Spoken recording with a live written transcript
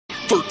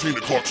13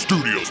 O'Clock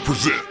Studios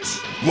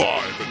presents,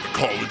 live at the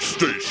College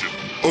Station,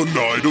 a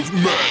night of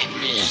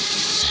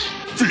madness,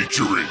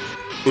 featuring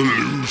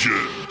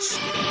illusions.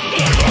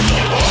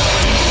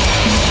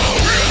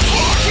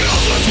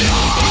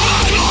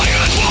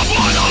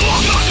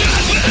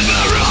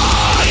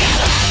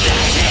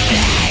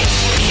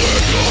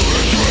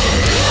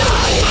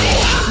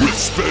 With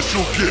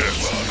special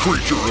guest,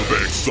 Creature of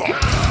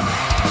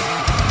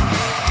Exile.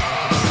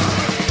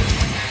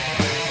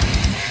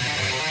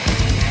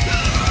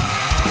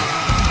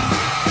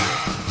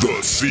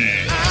 The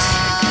Siege.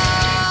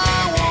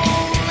 I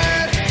won't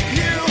let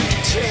you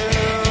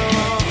chill,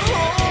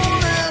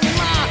 holding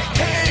my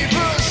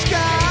paper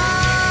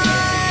sky.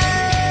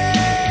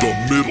 The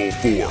Middle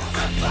Fork.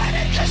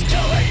 Just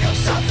doing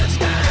yourself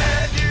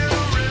instead. You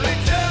really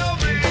tell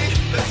me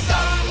that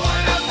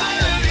someone else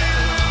than you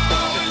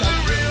is a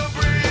real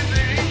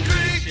breathing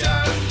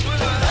creature with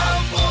a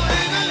helpful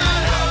hand and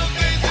not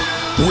helping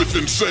you. With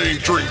insane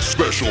drink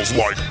specials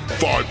like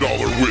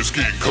 $5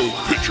 whiskey and Coke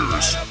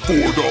pitchers,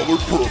 $4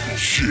 purple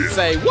shit,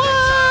 Say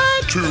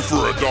what? 2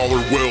 for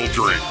 $1 well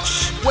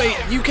drinks. Wait,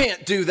 you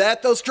can't do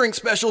that. Those drink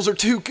specials are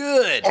too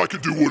good. I can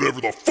do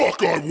whatever the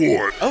fuck I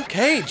want.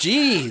 Okay,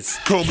 jeez.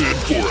 Come in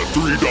for a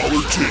 $3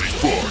 titty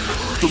fuck,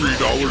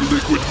 $3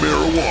 liquid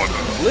marijuana,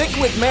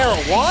 Liquid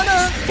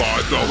marijuana?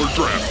 $5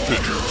 draft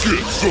pitcher.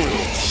 Get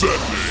some.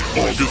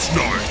 Saturday, August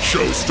 9th.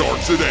 Show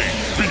starts at 8.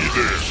 Be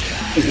there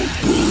or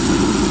burn.